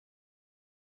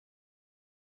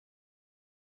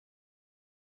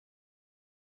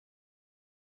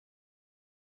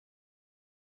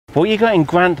What you got in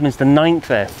Grantham is the 9th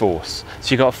Air Force.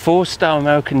 So you got a 4-star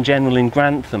American general in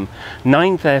Grantham.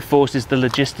 9th Air Force is the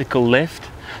logistical lift.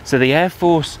 So the Air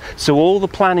Force, so all the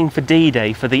planning for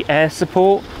D-Day for the air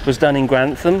support was done in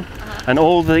Grantham, and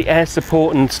all the air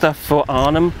support and stuff for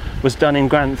Arnhem was done in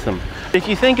Grantham. If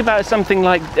you think about something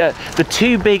like the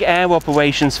 2 big air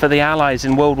operations for the Allies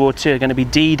in World War II are going to be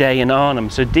D-Day and Arnhem.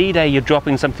 So D-Day, you're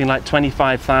dropping something like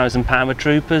 25,000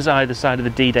 paratroopers either side of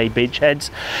the D-Day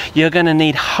beachheads. You're going to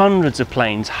need hundreds of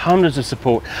planes, hundreds of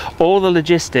support, all the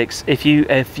logistics. If you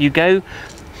go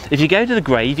to the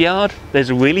graveyard, there's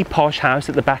a really posh house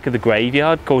at the back of the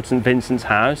graveyard called St. Vincent's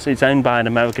House. It's owned by an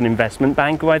American investment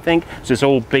banker, I think. So it's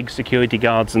all big security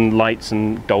guards and lights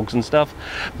and dogs and stuff.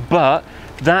 But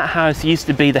that house used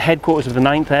to be the headquarters of the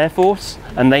 9th Air Force,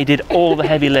 and they did all the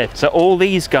heavy lift. So all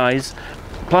these guys,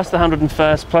 plus the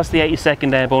 101st, plus the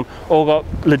 82nd Airborne, all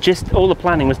the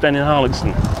planning was done in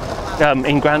Harlaxton.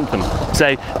 In Grantham.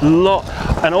 So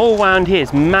and all around here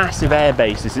is massive air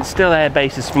bases. It's still air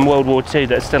bases from World War II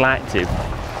that are still active.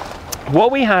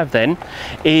 What we have then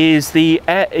is the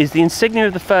insignia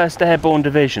of the 1st Airborne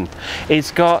Division. It's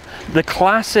got the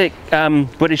classic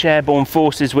British Airborne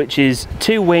Forces, which is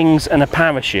 2 wings and a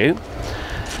parachute.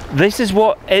 This is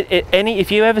what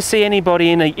if you ever see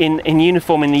anybody in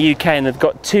uniform in the UK and they've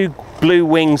got 2 blue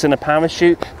wings and a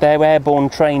parachute, they're airborne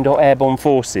trained or airborne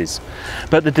forces.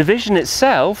 But the division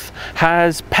itself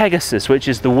has Pegasus, which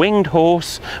is the winged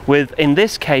horse with, in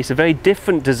this case, a very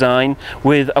different design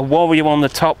with a warrior on the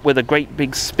top with a great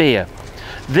big spear.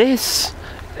 This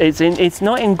it's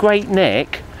not in great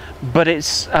nick, but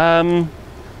it's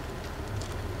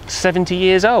 70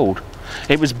 years old.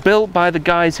 It was built by the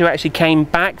guys who actually came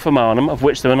back from Arnhem, of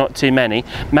which there were not too many,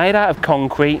 made out of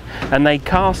concrete, and they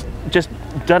just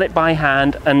done it by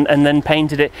hand and then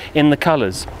painted it in the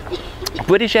colours.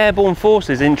 British Airborne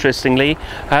Forces, interestingly,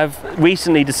 have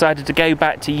recently decided to go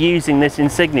back to using this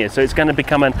insignia, so it's going to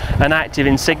become an active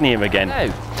insignia again.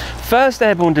 So, 1st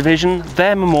Airborne Division,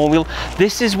 their memorial.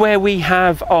 This is where we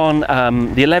have on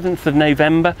the 11th of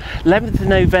November. 11th of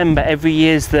November every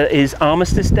year is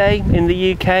Armistice Day in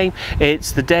the UK.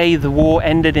 It's the day the war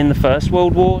ended in the First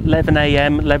World War, 11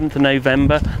 AM, 11th of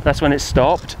November. That's when it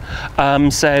stopped.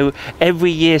 So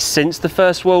every year since the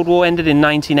First World War ended in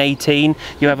 1918,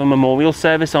 you have a memorial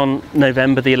service on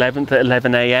November the 11th at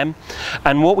 11 AM.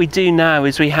 And what we do now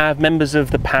is we have members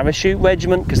of the Parachute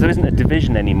Regiment, because there isn't a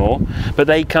division anymore, but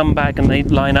they come back and they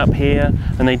line up here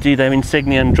and they do their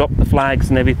insignia and drop the flags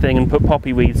and everything and put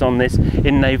poppy wreaths on this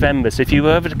in November. So if you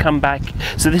were ever to come back,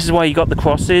 so this is why you got the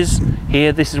crosses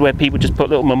here. This is where people just put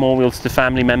little memorials to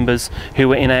family members who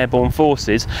were in airborne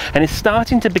forces, and it's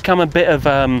starting to become a bit of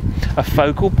a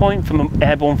focal point for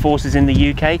airborne forces in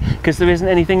the UK, because there isn't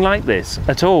anything like this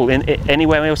at all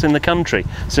anywhere else in the country.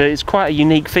 So it's quite a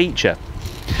unique feature.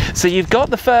 So you've got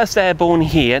the 1st Airborne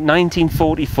here,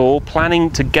 1944, planning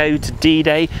to go to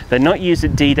D-Day. They're not used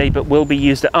at D-Day, but will be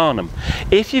used at Arnhem.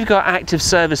 If you've got active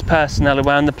service personnel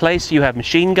around the place, you have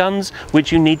machine guns,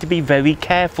 which you need to be very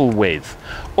careful with.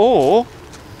 Or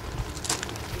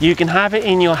you can have it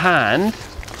in your hand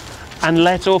and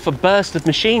let off a burst of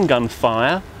machine gun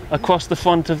fire across the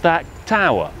front of that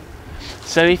tower.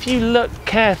 So if you look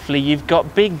carefully, you've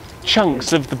got big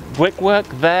chunks of the brickwork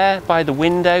there by the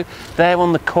window, there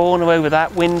on the corner over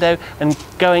that window, and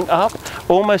going up,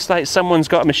 almost like someone's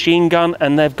got a machine gun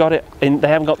and they've got it in, they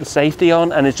haven't got the safety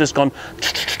on, and it's just gone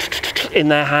in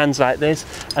their hands like this,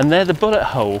 and they're the bullet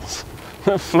holes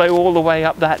that flow all the way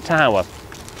up that tower.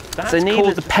 That's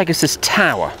called the Pegasus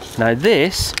Tower. Now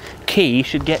this key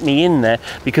should get me in there,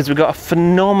 because we've got a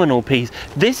phenomenal piece.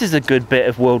 This is a good bit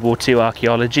of World War II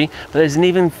archaeology, but there's an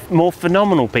even more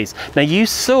phenomenal piece. Now you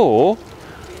saw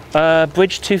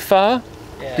Bridge Too Far?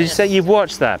 Yes. Did you say you've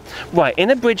watched that? Right,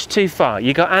 in A Bridge Too Far,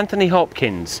 you got Anthony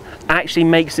Hopkins actually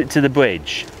makes it to the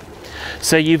bridge.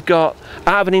 So you've got,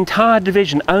 out of an entire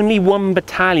division, only 1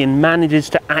 battalion manages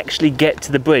to actually get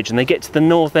to the bridge, and they get to the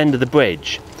north end of the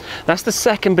bridge. That's the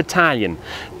 2nd Battalion.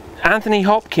 Anthony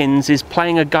Hopkins is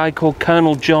playing a guy called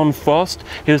Colonel John Frost,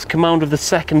 who was commander of the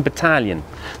 2nd Battalion.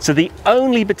 So the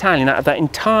only battalion out of that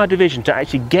entire division to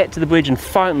actually get to the bridge and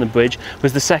fight on the bridge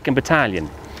was the 2nd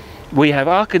Battalion. We have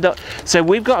so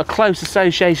we've got a close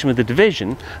association with the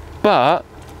division, but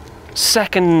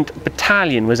 2nd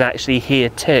Battalion was actually here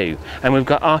too, and we've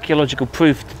got archaeological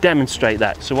proof to demonstrate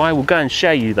that, so I will go and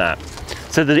show you that.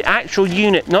 So the actual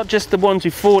unit, not just the ones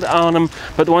who fought at Arnhem,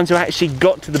 but the ones who actually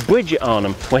got to the bridge at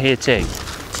Arnhem, were here too.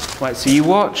 Right, so you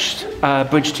watched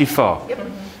Bridge Too Far. Yep.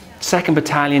 2nd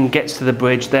Battalion gets to the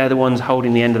bridge, they're the ones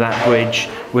holding the end of that bridge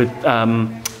with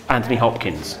Anthony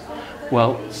Hopkins.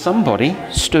 Well, somebody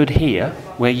stood here,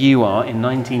 where you are, in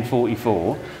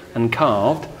 1944, and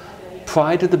carved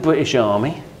Pride of the British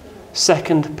Army,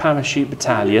 2nd Parachute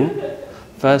Battalion,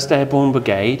 1st Airborne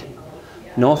Brigade,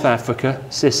 North Africa,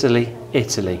 Sicily,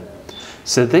 Italy.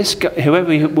 So this guy,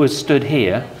 whoever was stood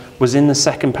here, was in the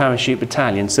 2nd Parachute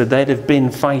Battalion, so they'd have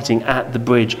been fighting at the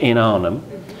bridge in Arnhem.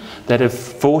 They'd have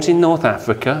fought in North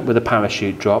Africa with a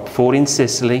parachute drop, fought in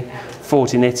Sicily,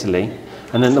 fought in Italy,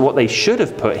 and then what they should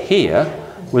have put here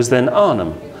was then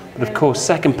Arnhem. But of course,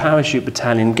 2nd Parachute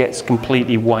Battalion gets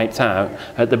completely wiped out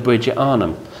at the bridge at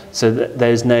Arnhem. So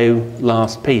there's no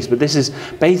last piece. But this is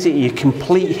basically a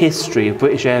complete history of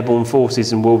British Airborne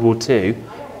Forces in World War II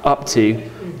up to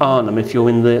Arnhem if you're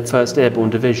in the 1st Airborne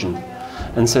Division.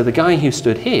 And so the guy who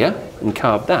stood here and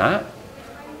carved that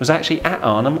was actually at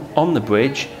Arnhem on the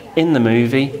bridge in the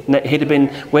movie. He'd have been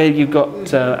where you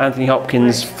got Anthony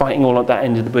Hopkins fighting all at that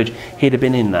end of the bridge. He'd have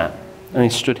been in that, and he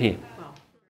stood here.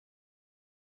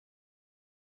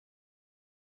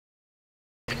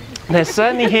 They're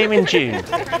certainly here in June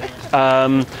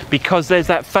because there's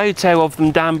that photo of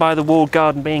them down by the walled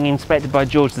garden being inspected by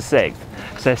George VI.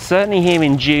 So they're certainly here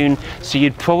in June, so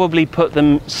you'd probably put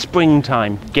them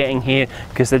springtime getting here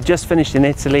because they've just finished in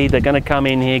Italy. They're going to come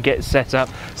in here, get set up.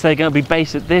 So they're going to be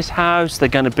based at this house, they're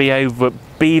going to be over at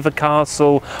Belvoir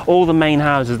Castle, all the main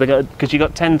houses, because you've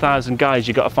got 10,000 guys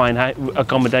you've got to find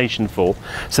accommodation for.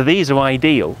 So these are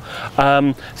ideal.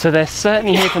 So they're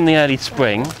certainly here from the early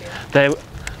spring. They're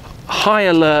high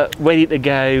alert, ready to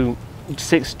go,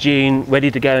 6th June,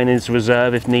 ready to go in as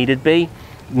reserve if needed be.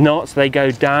 Not, so they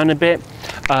go down a bit.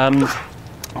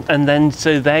 And then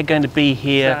so they're going to be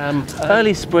here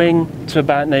early spring to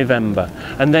about November.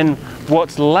 And then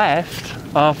what's left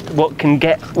after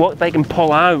what they can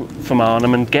pull out from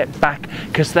Arnhem and get back,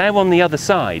 because they're on the other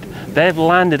side. They've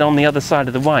landed on the other side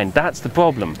of the Rhine. That's the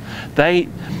problem.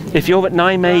 If you're at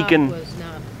Nijmegen,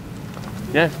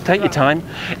 yeah, take your time.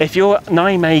 If you're at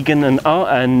Nijmegen and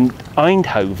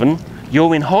Eindhoven,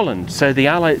 you're in Holland, so the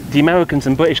Americans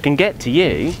and British can get to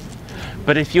you.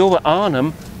 But if you're at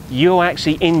Arnhem, you're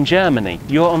actually in Germany.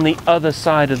 You're on the other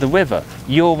side of the river.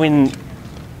 You're in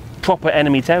proper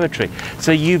enemy territory.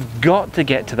 So you've got to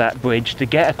get to that bridge to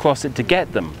get across it to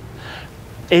get them.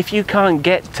 If you can't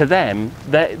get to them,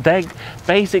 they're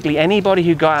basically anybody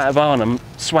who got out of Arnhem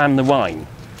swam the Rhine.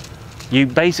 You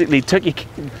basically took your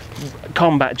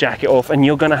combat jacket off and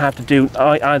you're going to have to do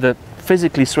either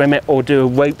physically swim it or do a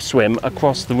rope swim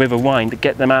across the River Rhine to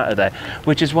get them out of there,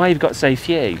 which is why you've got so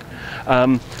few.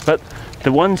 But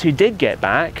the ones who did get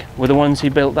back were the ones who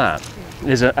built that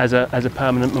as a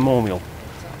permanent memorial.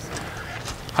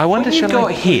 I wonder what you've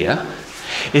got here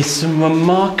is some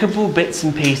remarkable bits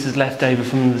and pieces left over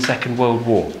from the Second World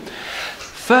War.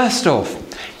 First off,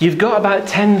 you've got about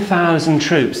 10,000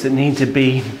 troops that need to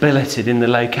be billeted in the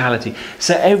locality,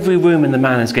 so every room in the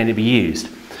manor is going to be used.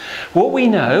 What we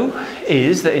know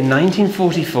is that in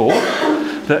 1944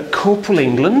 that Corporal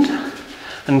England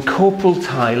and Corporal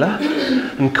Tyler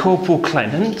and Corporal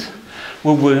Clement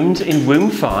were roomed in room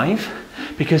 5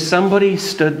 because somebody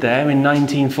stood there in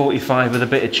 1945 with a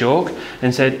bit of chalk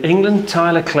and said, England,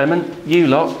 Tyler, Clement, you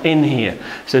lot in here.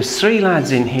 So 3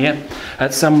 lads in here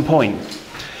at some point.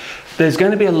 There's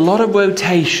going to be a lot of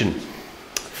rotation.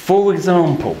 For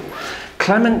example,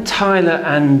 Clement, Tyler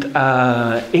and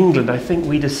England, I think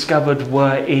we discovered,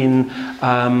 were in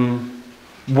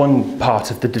one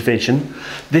part of the division.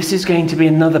 This is going to be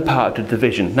another part of the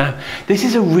division. Now, this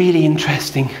is a really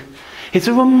interesting, it's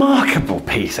a remarkable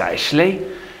piece actually.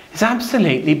 It's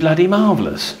absolutely bloody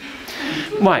marvellous.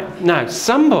 Right, now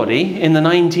somebody in the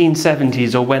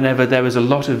 1970s or whenever, there was a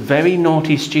lot of very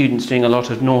naughty students doing a lot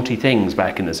of naughty things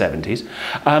back in the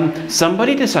 70s,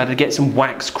 somebody decided to get some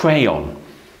wax crayon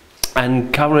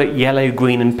and colour it yellow,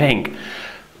 green and pink.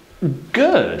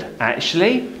 Good,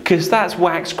 actually, because that's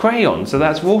wax crayon, so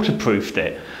that's waterproofed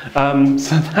it.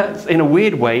 So that's, in a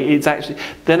weird way, it's actually...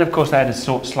 Then, of course, they had a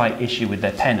slight issue with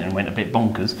their pen and went a bit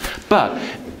bonkers. But,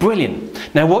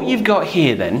 brilliant. Now, what you've got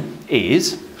here, then,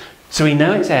 is... So we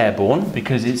know it's airborne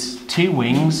because it's 2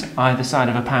 wings either side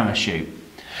of a parachute.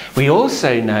 We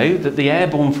also know that the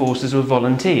airborne forces were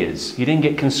volunteers. You didn't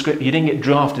get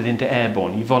drafted into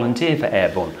airborne, you volunteered for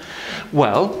airborne.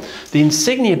 Well, the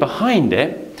insignia behind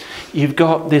it, you've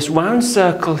got this round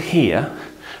circle here,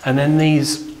 and then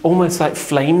these almost like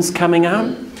flames coming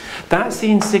out. That's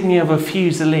the insignia of a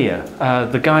fusilier.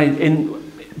 The guy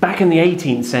back in the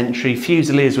 18th century,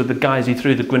 fusiliers were the guys who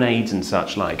threw the grenades and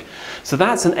such like. So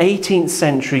that's an 18th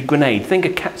century grenade. Think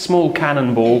a small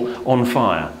cannonball on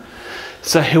fire.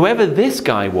 So whoever this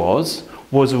guy was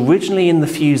originally in the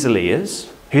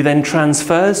Fusiliers, who then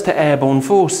transfers to airborne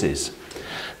forces.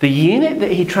 The unit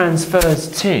that he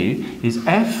transfers to is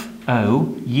F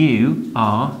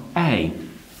WWII.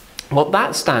 What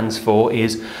that stands for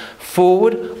is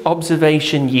Forward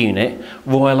Observation Unit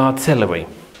Royal Artillery.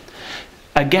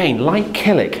 Again, like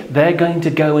Killick, they're going to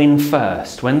go in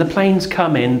first. When the planes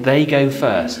come in, they go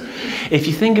first. If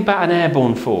you think about an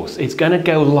airborne force, it's going to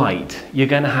go light. You're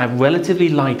going to have relatively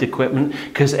light equipment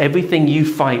because everything you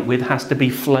fight with has to be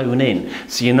flown in.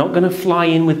 So you're not going to fly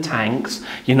in with tanks.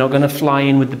 You're not going to fly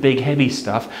in with the big heavy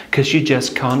stuff because you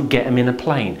just can't get them in a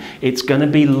plane. It's going to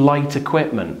be light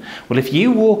equipment. Well, if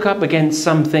you walk up against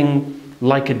something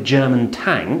like a German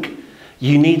tank,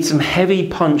 you need some heavy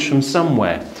punch from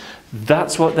somewhere.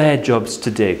 That's what their job's to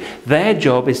do. Their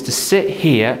job is to sit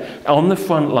here on the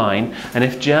front line, and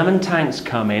if German tanks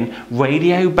come in,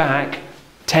 radio back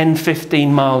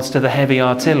 10-15 miles to the heavy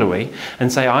artillery and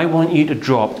say, I want you to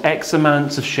drop X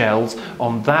amounts of shells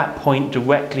on that point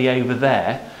directly over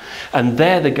there, and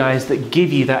they're the guys that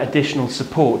give you that additional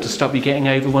support to stop you getting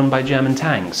overrun by German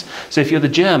tanks. So if you're the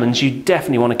Germans, you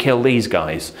definitely want to kill these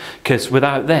guys, because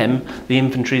without them, the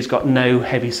infantry's got no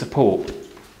heavy support.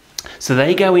 So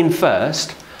they go in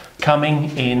first,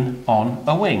 coming in on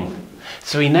a wing.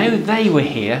 So we know they were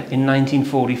here in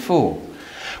 1944.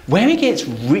 Where it gets,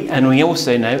 and we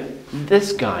also know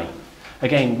this guy.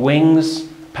 Again, wings,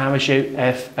 parachute,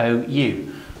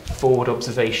 FOU, Forward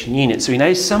Observation Unit. So we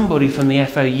know somebody from the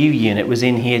FOU unit was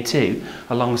in here too,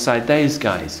 alongside those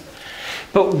guys.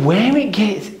 But where it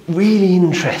gets really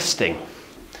interesting,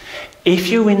 if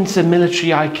you're into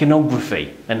military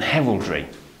iconography and heraldry,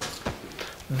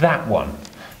 that one,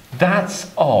 that's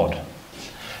odd.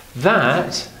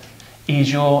 That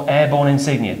is your airborne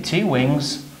insignia, 2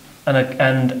 wings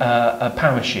and a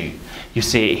parachute. You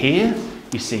see it here,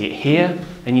 you see it here,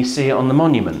 and you see it on the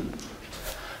monument.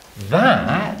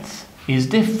 That is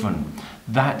different.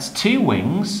 That's 2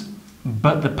 wings,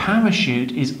 but the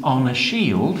parachute is on a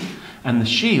shield, and the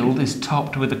shield is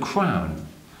topped with a crown.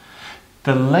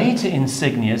 The later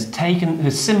insignia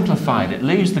has simplified it,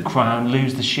 lose the crown,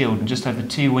 lose the shield, and just have the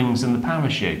 2 wings and the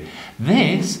parachute.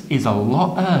 This is a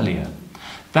lot earlier.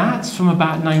 That's from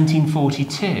about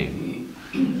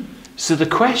 1942. So the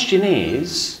question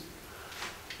is,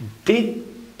 did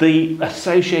the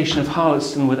association of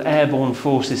Harlaxton with airborne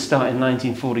forces start in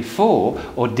 1944,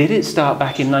 or did it start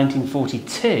back in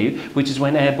 1942, which is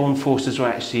when airborne forces were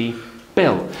actually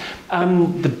built?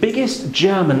 The biggest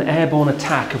German airborne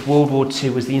attack of World War II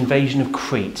was the invasion of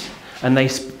Crete, and they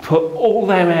put all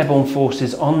their airborne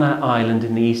forces on that island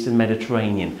in the Eastern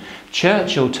Mediterranean.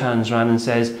 Churchill turns around and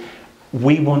says,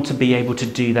 we want to be able to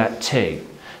do that too.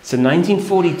 So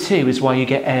 1942 is why you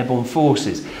get airborne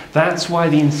forces. That's why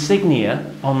the insignia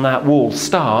on that wall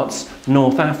starts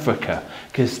North Africa,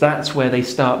 because that's where they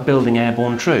start building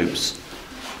airborne troops.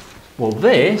 Well,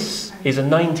 this is a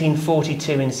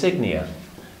 1942 insignia,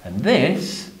 and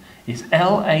this is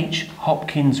L.H.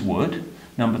 Hopkins Wood,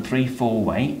 number 34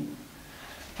 weight.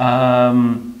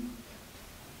 Can't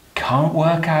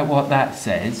work out what that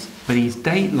says, but he's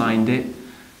date-lined it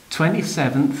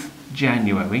 27th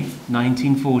January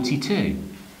 1942.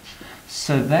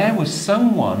 So there was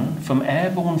someone from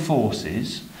airborne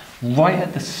forces right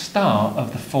at the start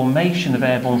of the formation of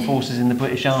airborne forces in the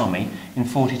British Army in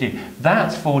 42.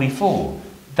 That's 44,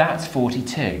 that's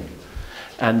 42.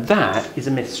 And that is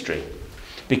a mystery,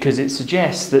 because it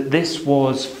suggests that this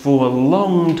was for a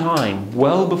long time,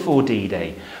 well before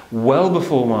D-Day, well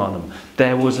before Arnhem.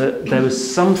 There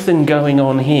was something going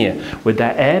on here with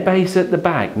that air base at the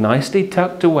back, nicely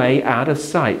tucked away out of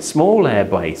sight, small air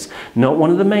base, not one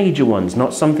of the major ones,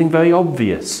 not something very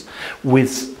obvious,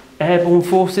 with airborne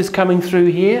forces coming through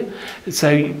here.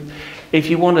 So if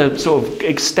you want to sort of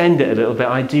extend it a little bit,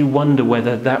 I do wonder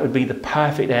whether that would be the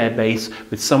perfect air base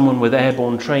with someone with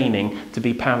airborne training to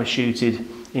be parachuted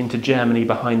into Germany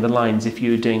behind the lines if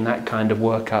you were doing that kind of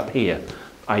work up here.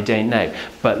 I don't know.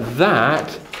 But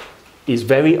that is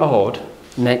very odd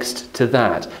next to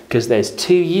that, because there's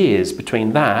 2 years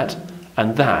between that,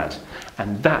 and that's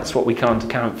what we can't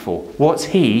account for. What's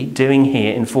he doing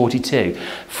here in 42?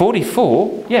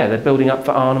 44, yeah, they're building up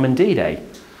for Arnhem and D-Day.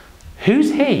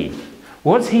 Who's he?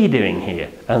 What's he doing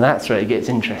here? And that's where it gets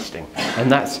interesting.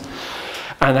 And as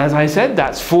I said,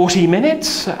 that's 40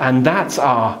 minutes, and that's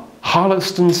our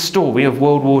Harlaxton story of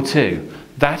World War II.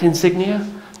 That insignia,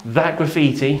 that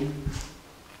graffiti,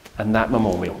 and that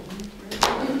memorial.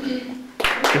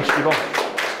 Good to be gone.